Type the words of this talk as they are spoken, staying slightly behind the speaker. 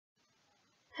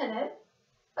Hello,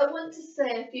 I want to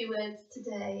say a few words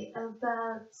today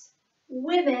about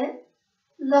women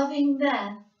loving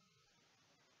men.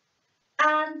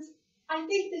 And I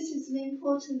think this is an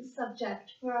important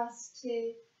subject for us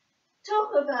to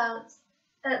talk about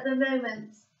at the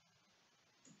moment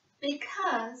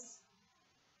because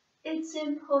it's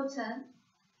important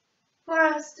for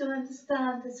us to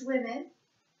understand as women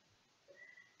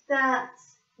that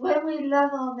when we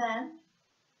love our men,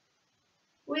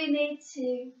 we need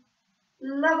to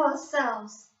love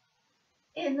ourselves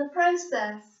in the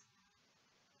process,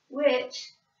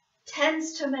 which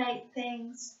tends to make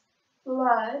things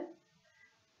flow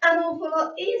an awful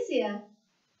lot easier.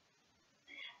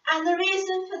 And the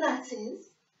reason for that is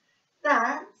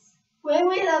that when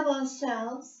we love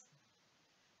ourselves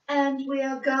and we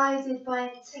are guided by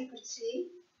integrity,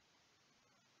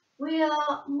 we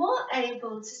are more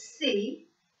able to see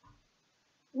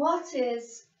what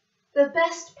is the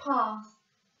best path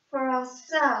for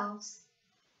ourselves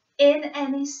in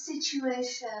any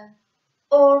situation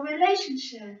or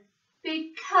relationship,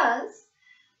 because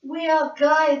we are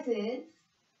guided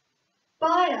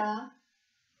by our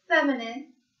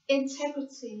feminine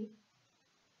integrity,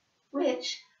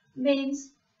 which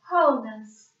means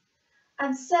wholeness.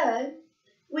 And so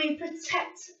we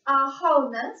protect our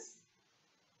wholeness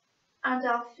and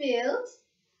our field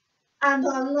and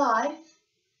our life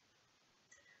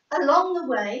along the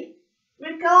way,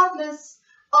 regardless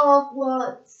of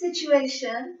what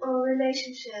situation or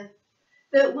relationship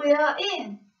that we are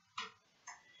in.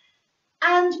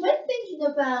 And when thinking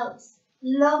about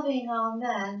loving our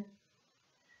men,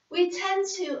 we tend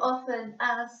to often,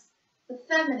 as the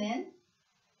feminine,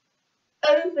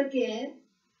 overgive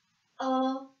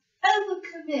or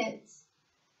overcommit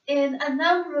in a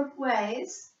number of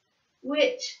ways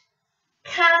which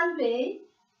can be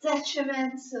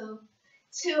detrimental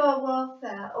to our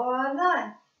welfare or our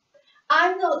life.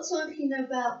 I'm not talking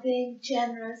about being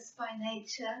generous by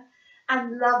nature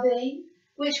and loving,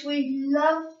 which we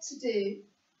love to do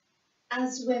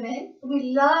as women.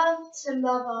 We love to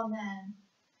love our men.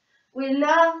 We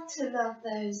love to love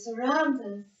those around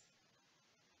us.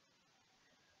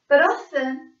 But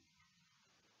often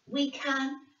we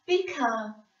can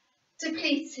become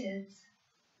depleted.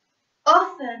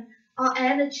 Often our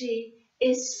energy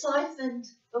is siphoned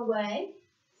away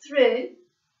through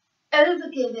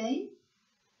overgiving,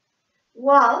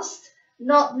 whilst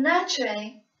not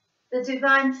nurturing the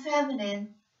divine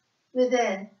feminine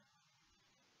within.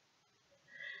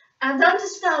 And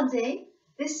understanding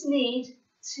this need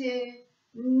to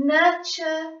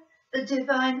nurture the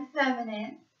divine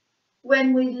feminine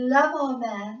when we love our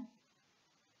men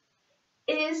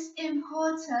is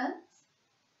important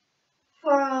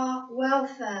for our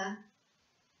welfare.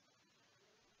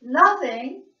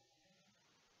 Loving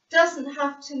doesn't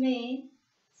have to mean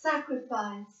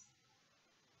sacrifice.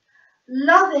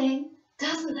 Loving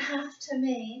doesn't have to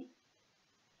mean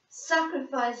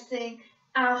sacrificing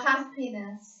our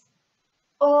happiness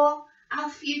or our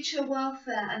future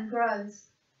welfare and growth.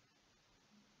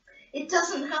 It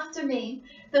doesn't have to mean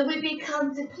that we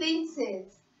become depleted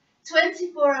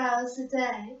 24 hours a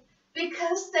day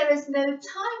because there is no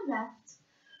time left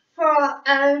for our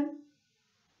own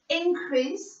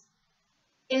increase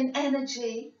in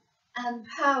energy and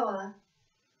power,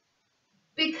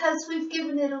 because we've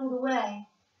given it all away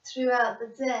throughout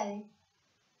the day.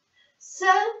 So,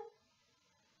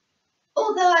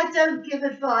 although I don't give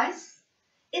advice,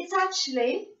 it's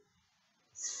actually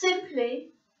simply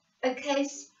a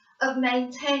case of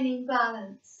maintaining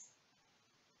balance.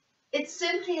 It's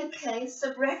simply a case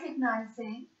of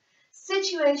recognizing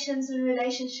situations and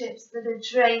relationships that are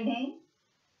draining,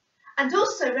 and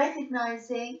also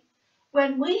recognizing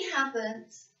when we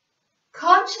haven't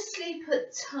consciously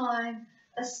put time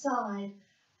aside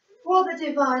for the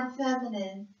divine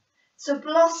feminine to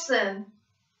blossom,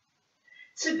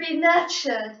 to be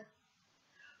nurtured,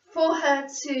 for her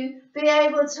to be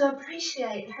able to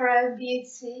appreciate her own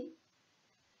beauty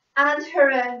and her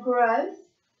own growth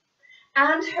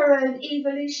and her own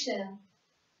evolution.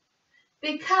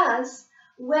 Because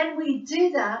when we do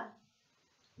that,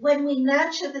 when we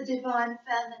nurture the divine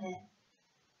feminine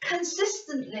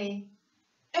consistently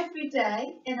every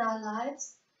day in our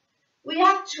lives, we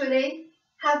actually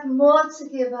have more to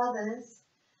give others,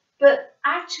 but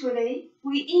actually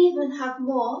we even have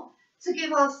more to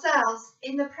give ourselves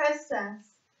in the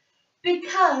process,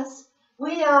 because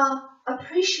we are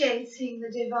appreciating the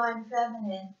divine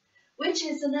feminine, which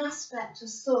is an aspect of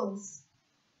source,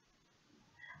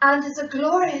 and is a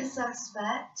glorious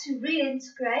aspect to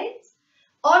reintegrate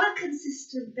on a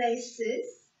consistent basis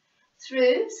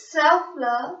through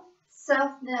self-love,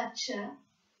 self-nurture,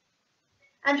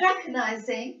 and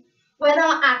recognizing when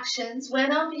our actions,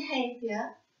 when our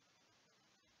behavior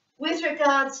with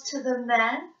regards to the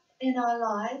men in our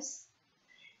lives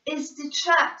is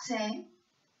detracting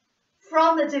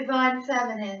from the divine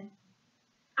feminine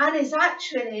and is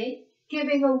actually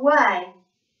giving away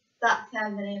that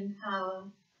feminine power.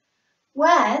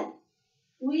 When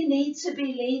we need to be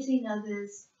leading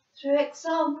others through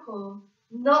example,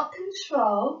 not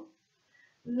control,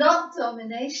 not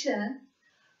domination,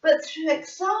 but through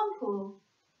example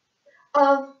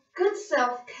of good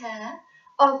self-care,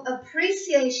 of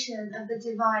appreciation of the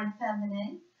divine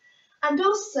feminine, and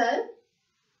also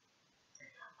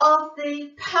of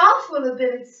the powerful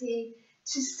ability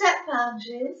to set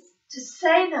boundaries, to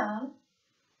say no,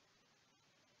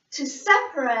 to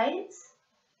separate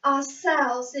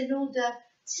ourselves in order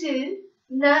to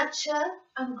nurture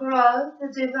and grow the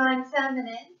divine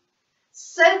feminine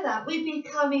so that we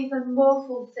become even more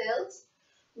fulfilled,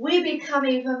 we become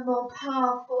even more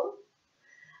powerful,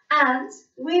 and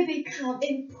we become,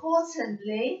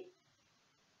 importantly,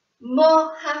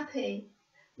 more happy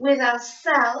with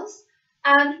ourselves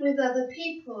and with other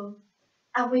people.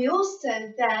 And we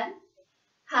also then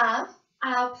have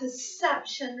our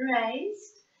perception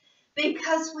raised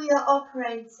because we are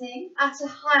operating at a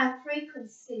higher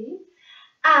frequency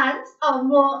and are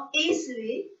more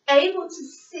easily able to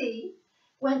see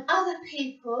when other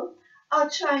people are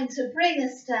trying to bring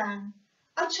us down,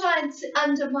 are trying to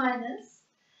undermine us,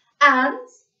 and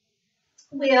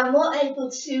we are more able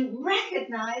to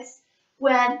recognize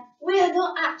when we are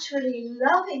not actually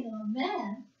loving our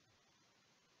men.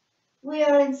 We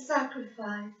are in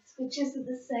sacrifice, which isn't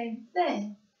the same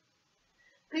thing.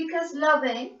 Because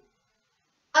loving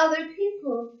other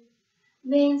people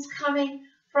means coming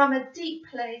from a deep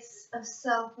place of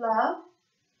self-love,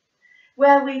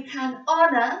 where we can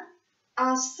honor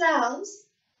ourselves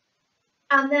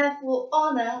and therefore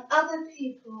honor other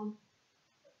people.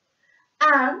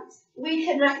 And we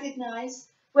can recognize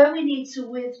when we need to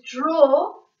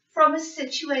withdraw from a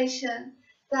situation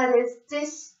that is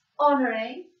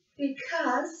dishonoring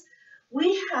because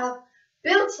we have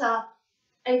built up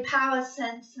a power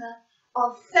center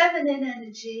of feminine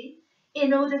energy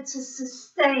in order to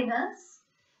sustain us,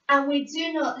 and we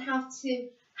do not have to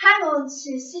hang on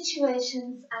to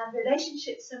situations and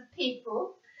relationships and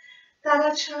people that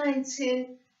are trying to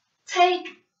take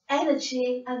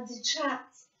energy and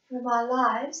detract from our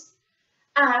lives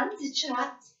and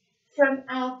detract from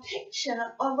our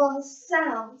picture of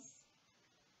ourselves.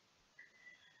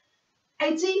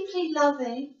 A deeply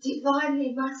loving,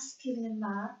 divinely masculine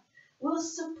man will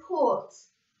support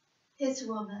his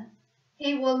woman.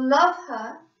 He will love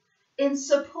her in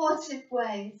supportive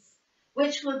ways,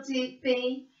 which will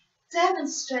be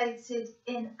demonstrated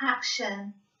in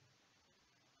action.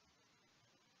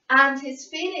 And his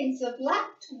feelings of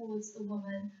lack towards the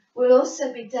woman will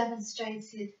also be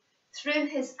demonstrated through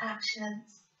his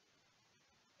actions.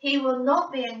 He will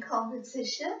not be in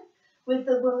competition with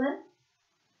the woman.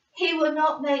 He will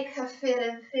not make her feel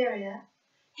inferior.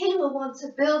 He will want to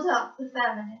build up the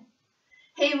feminine.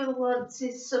 He will want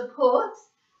to support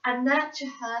and nurture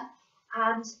her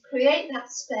and create that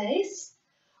space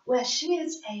where she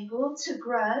is able to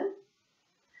grow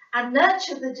and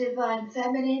nurture the divine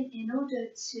feminine in order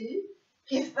to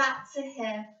give back to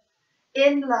him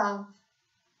in love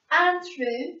and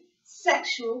through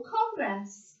sexual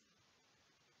congress,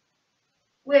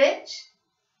 which,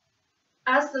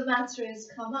 as the matter has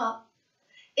come up,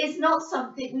 is not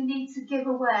something we need to give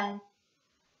away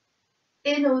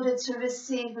in order to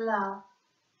receive love.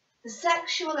 The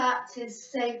sexual act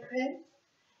is sacred.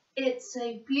 It's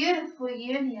a beautiful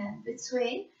union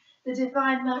between the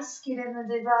divine masculine and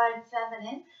the divine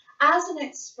feminine as an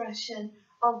expression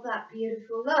of that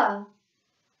beautiful love.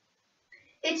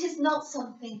 It is not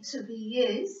something to be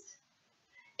used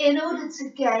in order to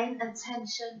gain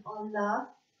attention or love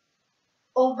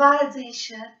or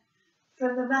validation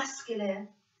from the masculine.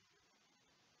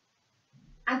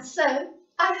 And so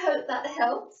I hope that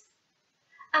helps,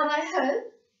 and I hope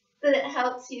that it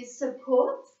helps you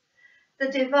support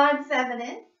the divine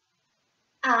feminine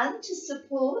and to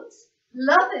support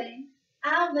loving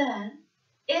our men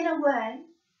in a way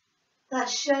that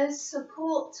shows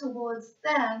support towards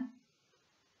them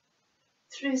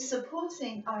through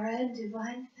supporting our own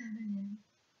divine feminine.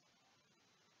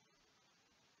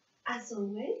 As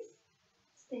always,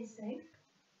 stay safe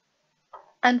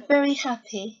and very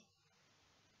happy.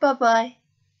 Bye-bye.